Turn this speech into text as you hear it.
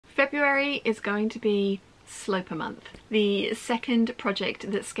February is going to be sloper month. The second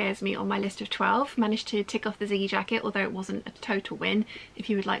project that scares me on my list of 12 managed to tick off the Ziggy jacket, although it wasn't a total win. If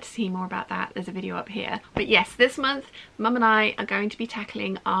you would like to see more about that, there's a video up here. But yes, this month Mum and I are going to be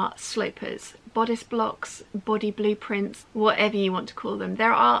tackling our slopers, bodice blocks, body blueprints, whatever you want to call them.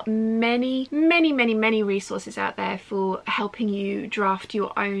 There are many resources out there for helping you draft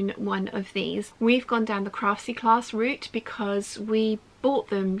your own one of these. We've gone down the Craftsy class route because we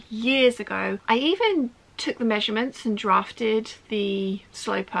bought them years ago. I even took the measurements and drafted the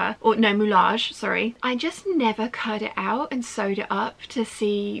sloper, or no, moulage, sorry. I just never cut it out and sewed it up to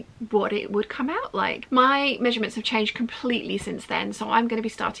see what it would come out like. My measurements have changed completely since then, so I'm going to be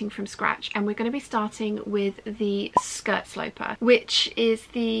starting from scratch, and we're going to be starting with the skirt sloper, which is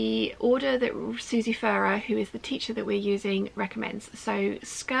the order that Susie Ferrer, who is the teacher that we're using, recommends. So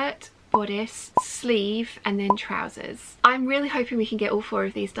skirt, bodice, sleeve, and then trousers. I'm really hoping we can get all 4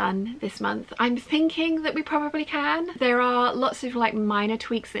 of these done this month. I'm thinking that we probably can. There are lots of like minor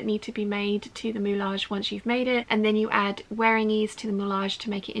tweaks that need to be made to the moulage once you've made it, and then you add wearing ease to the moulage to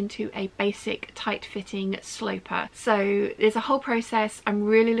make it into a basic tight-fitting sloper. So there's a whole process. I'm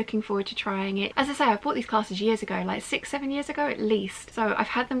really looking forward to trying it. As I say, I've bought these classes years ago, like 6-7 years ago at least, so I've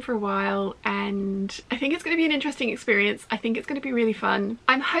had them for a while, and I think it's going to be an interesting experience. I think it's going to be really fun.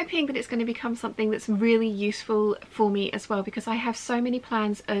 I'm hoping that it's going to become something that's really useful for me as well, because I have so many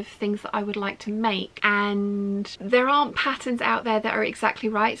plans of things that I would like to make, and there aren't patterns out there that are exactly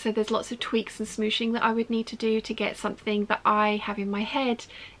right, so there's lots of tweaks and smooshing that I would need to do to get something that I have in my head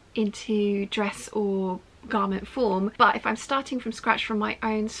into dress or garment form. But if I'm starting from scratch from my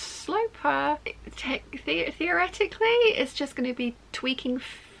own sloper, theoretically it's just going to be tweaking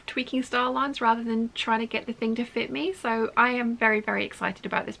style lines rather than trying to get the thing to fit me. So I am very excited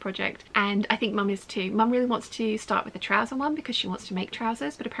about this project, and I think Mum is too. Mum really wants to start with the trouser one because she wants to make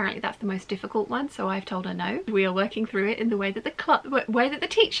trousers, but apparently that's the most difficult one, so I've told her no. We are working through it in the way that the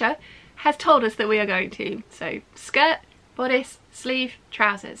teacher has told us that we are going to. So skirt, bodice, sleeve,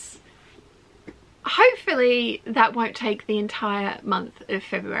 trousers. Hopefully that won't take the entire month of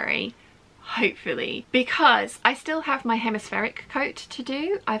February. Hopefully, because I still have my hemispheric coat to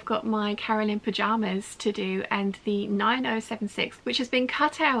do. I've got my Carolyn pajamas to do, and the 9076, which has been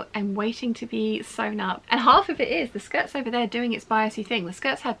cut out and waiting to be sewn up, and half of it is the skirt's over there doing its biasy thing. The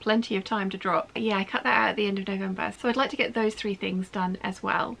skirt's had plenty of time to drop. Yeah, I cut that out at the end of November, so I'd like to get those 3 things done as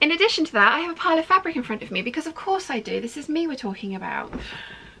well. In addition to that, I have a pile of fabric in front of me, because of course I do. This is me we're talking about.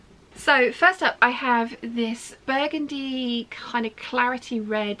 So first up, I have this burgundy kind of clarity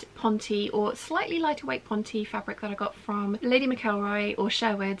red ponte, or slightly lighter weight ponte fabric that I got from Lady McElroy or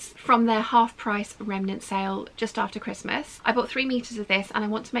Sherwood's from their half price remnant sale just after Christmas. I bought 3 meters of this, and I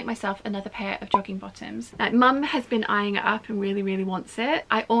want to make myself another pair of jogging bottoms. Now, Mum has been eyeing it up and really wants it.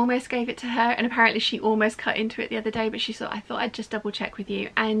 I almost gave it to her, and apparently she almost cut into it the other day, but she thought, I thought I'd just double check with you.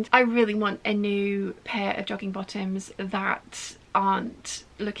 And I really want a new pair of jogging bottoms that aren't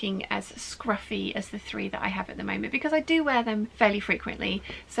looking as scruffy as the 3 that I have at the moment, because I do wear them fairly frequently.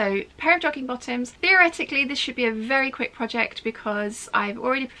 So pair of jogging bottoms. Theoretically this should be a very quick project because I've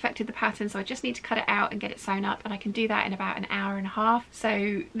already perfected the pattern, so I just need to cut it out and get it sewn up, and I can do that in about an hour and a half,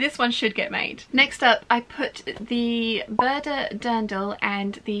 so this one should get made. Next up, I put the Burda Dirndl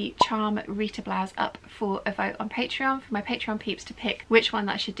and the Charm Rita blouse up for a vote on Patreon for my Patreon peeps to pick which one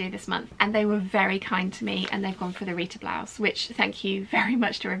that I should do this month, and they were very kind to me and they've gone for the Rita blouse, which thank you very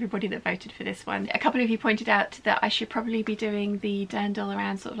much to everybody that voted for this one. A couple of you pointed out that I should probably be doing the Dirndl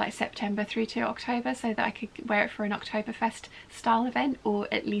around sort of like September through to October, so that I could wear it for an Oktoberfest style event, or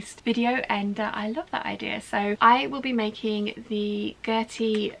at least video, and I love that idea. So I will be making the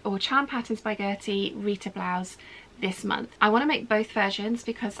Gertie, or Charm Patterns by Gertie, Rita blouse this month. I want to make both versions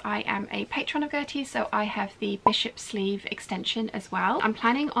because I am a patron of Gertie, so I have the bishop sleeve extension as well. I'm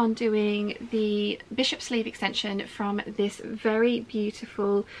planning on doing the bishop sleeve extension from this very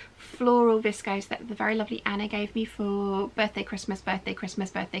beautiful floral viscose that the very lovely Anna gave me for birthday, Christmas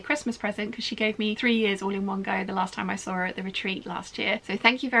present, because she gave me 3 years all in one go the last time I saw her at the retreat last year. So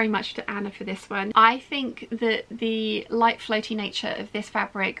thank you very much to Anna for this one. I think that the light floaty nature of this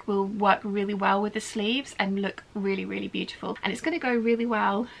fabric will work really well with the sleeves and look really beautiful, and it's going to go really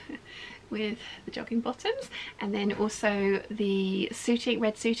well with the jogging bottoms, and then also the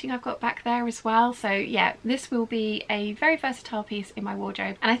red suiting I've got back there as well. So yeah, this will be a very versatile piece in my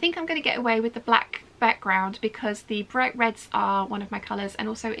wardrobe, and I think I'm going to get away with the black background because the bright reds are one of my colours, and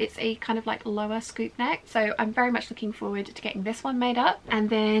also it's a kind of like lower scoop neck, so I'm very much looking forward to getting this one made up. And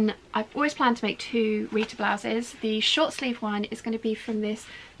then I've always planned to make 2 Rita blouses. The short sleeve one is going to be from this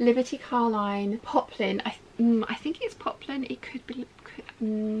Liberty Carline poplin. I think it's poplin. It could be,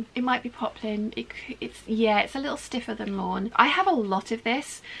 it might be poplin. It's a little stiffer than lawn. I have a lot of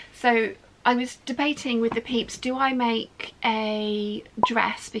this, so I was debating with the Peeps, do I make a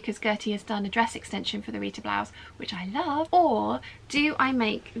dress, because Guthrie has done a dress extension for the Rita blouse, which I love, or do I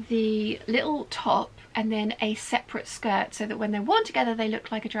make the little top and then a separate skirt so that when they're worn together they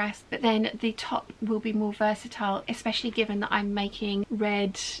look like a dress, but then the top will be more versatile, especially given that I'm making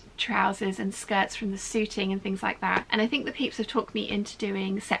red trousers and skirts from the suiting and things like that. And I think the Peeps have talked me into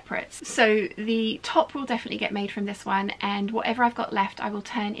doing separates. So the top will definitely get made from this one, and whatever I've got left I will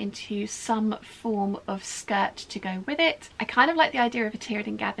turn into some form of skirt to go with it. I kind of like the idea of a tiered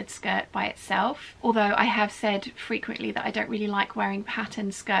and gathered skirt by itself, although I have said frequently that I don't really like wearing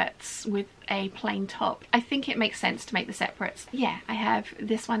patterned skirts with a plain top. I think it makes sense to make the separates. Yeah, I have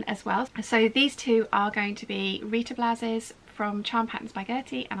this one as well. So these 2 are going to be Rita blouses from Charm Patterns by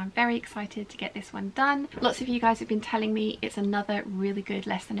Guthrie, and I'm very excited to get this one done. Lots of you guys have been telling me it's another really good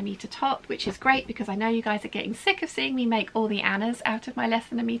less than a metre top, which is great because I know you guys are getting sick of seeing me make all the Annas out of my less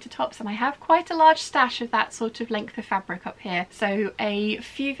than a metre tops, and I have quite a large stash of that sort of length of fabric up here. So a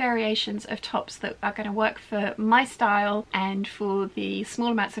few variations of tops that are going to work for my style and for the small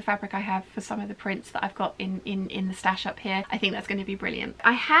amounts of fabric I have for some of the prints that I've got in the stash up here. I think that's going to be brilliant.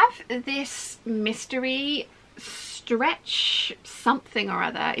 I have this mystery stretch something or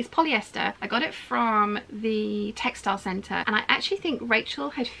other. It's polyester. I got it from the textile centre, and I actually think Rachel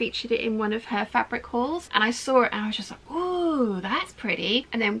had featured it in one of her fabric hauls, and I saw it and I was just like, oh, that's pretty,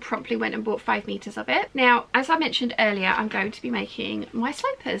 and then promptly went and bought 5 meters of it. Now, as I mentioned earlier, I'm going to be making my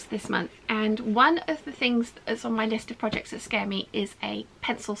slopers this month, and one of the things that's on my list of projects that scare me is a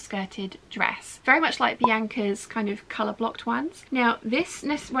pencil skirted dress, very much like Bianca's kind of colour blocked ones. Now this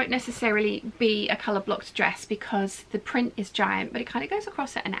won't necessarily be a colour blocked dress because the print is giant, but it kind of goes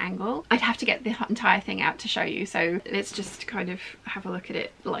across at an angle. I'd have to get the entire thing out to show you, so let's just kind of have a look at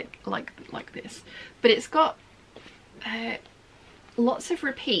it like this. But it's got lots of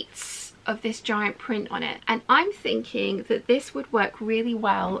repeats of this giant print on it, and I'm thinking that this would work really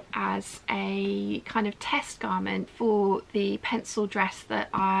well as a kind of test garment for the pencil dress that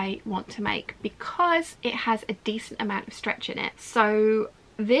I want to make, because it has a decent amount of stretch in it. So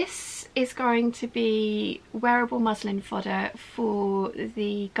this is going to be wearable muslin fodder for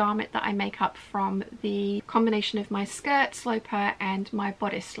the garment that I make up from the combination of my skirt sloper and my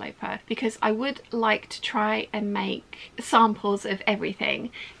bodice sloper, because I would like to try and make samples of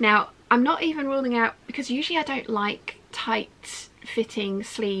everything. Now, I'm not even ruling out, because usually I don't like tight fitting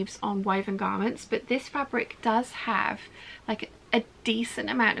sleeves on woven garments, but this fabric does have like a decent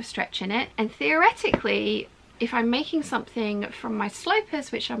amount of stretch in it, and theoretically if I'm making something from my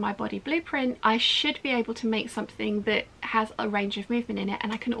slopers, which are my body blueprint, I should be able to make something that has a range of movement in it,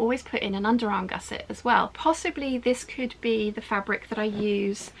 and I can always put in an underarm gusset as well. Possibly this could be the fabric that I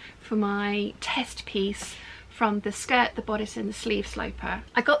use for my test piece from the skirt, the bodice and the sleeve sloper.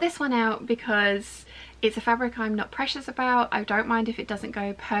 I got this one out because it's a fabric I'm not precious about. I don't mind if it doesn't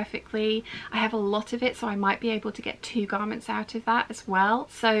go perfectly. I have a lot of it, so I might be able to get 2 garments out of that as well.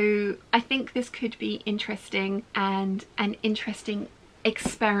 So I think this could be interesting, and an interesting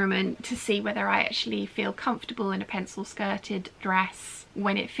experiment to see whether I actually feel comfortable in a pencil skirted dress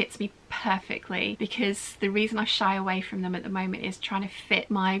when it fits me perfectly, because the reason I shy away from them at the moment is trying to fit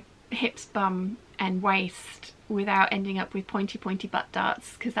my hips, bum and waist without ending up with pointy butt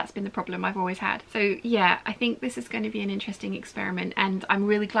darts, because that's been the problem I've always had. So yeah, I think this is going to be an interesting experiment, and I'm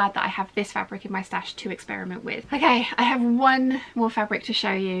really glad that I have this fabric in my stash to experiment with. Okay, I have one more fabric to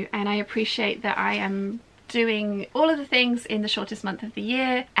show you, and I appreciate that I am doing all of the things in the shortest month of the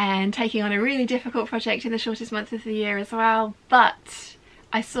year and taking on a really difficult project in the shortest month of the year as well, but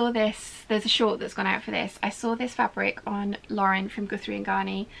I saw this, there's a short that's gone out for this. I saw this fabric on Lauren from Guthrie and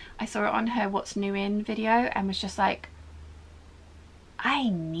Ghani. I saw it on her What's New In video and was just like, I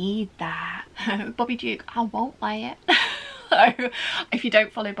need that. Bobby Duke, I won't buy it. So if you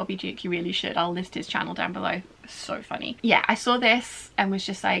don't follow Bobby Duke, you really should. I'll list his channel down below. So funny. Yeah, I saw this and was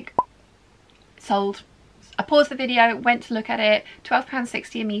just like, sold. I paused the video, went to look at it,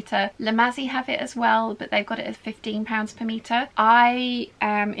 £12.60 a metre. Lamazi have it as well, but they've got it at £15 per metre. I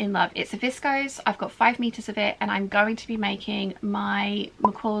am in love. It's a viscose, I've got 5 metres of it, and I'm going to be making my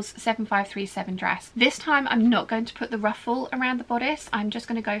McCalls 7537 dress. This time I'm not going to put the ruffle around the bodice, I'm just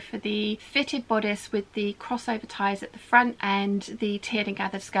going to go for the fitted bodice with the crossover ties at the front and the tiered and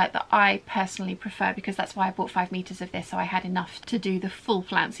gathered skirt that I personally prefer, because that's why I bought 5 metres of this, so I had enough to do the full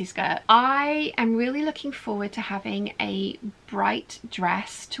flouncy skirt. I am really looking forward to having a bright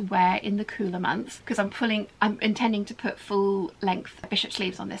dress to wear in the cooler months, because I'm intending to put full length bishop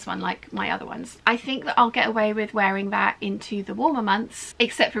sleeves on this one like my other ones. I think that I'll get away with wearing that into the warmer months,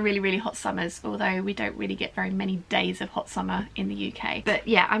 except for really hot summers, although we don't really get very many days of hot summer in the UK. But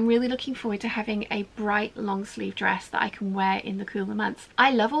yeah, I'm really looking forward to having a bright long sleeve dress that I can wear in the cooler months.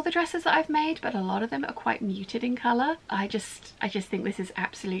 I love all the dresses that I've made, but a lot of them are quite muted in colour. I just think this is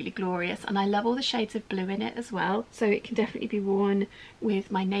absolutely glorious, and I love all the shades of blue in it as well, so it can definitely be worn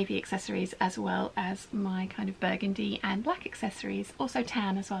with my navy accessories as well as my kind of burgundy and black accessories, also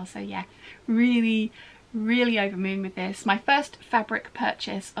tan as well. So yeah, really over moon with this. My first fabric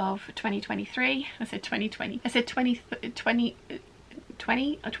purchase of 2023. I said 2020. I said 2020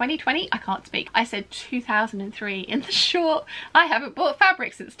 or 2020? I can't speak. I said 2003 in the short. I haven't bought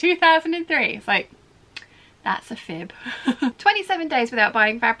fabric since 2003. It's like, that's a fib. 27 days without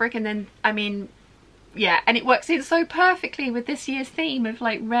buying fabric, and then, I mean, yeah, and it works in so perfectly with this year's theme of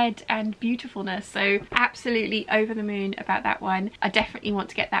like red and beautifulness, so absolutely over the moon about that one. I definitely want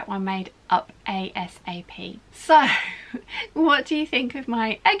to get that one made up ASAP. So what do you think of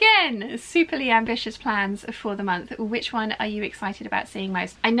my, again, superly ambitious plans for the month? Which one are you excited about seeing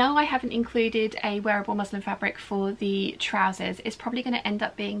most? I know I haven't included a wearable muslin fabric for the trousers. It's probably going to end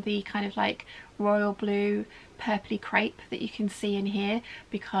up being the kind of like royal blue purpley crepe that you can see in here,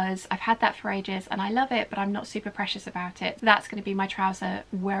 because I've had that for ages and I love it, but I'm not super precious about it. That's going to be my trouser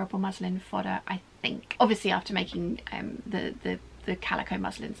wearable muslin fodder, I think, obviously after making the calico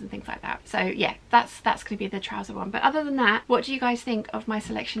muslins and things like that. So yeah, that's going to be the trouser one. But other than that, what do you guys think of my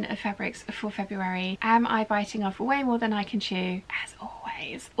selection of fabrics for February? Am I biting off way more than I can chew, as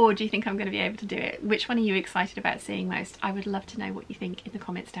always, or do you think I'm going to be able to do it? Which one are you excited about seeing most? I would love to know what you think in the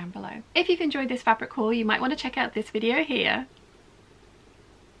comments down below. If you've enjoyed this fabric haul, you might want to check out this video here.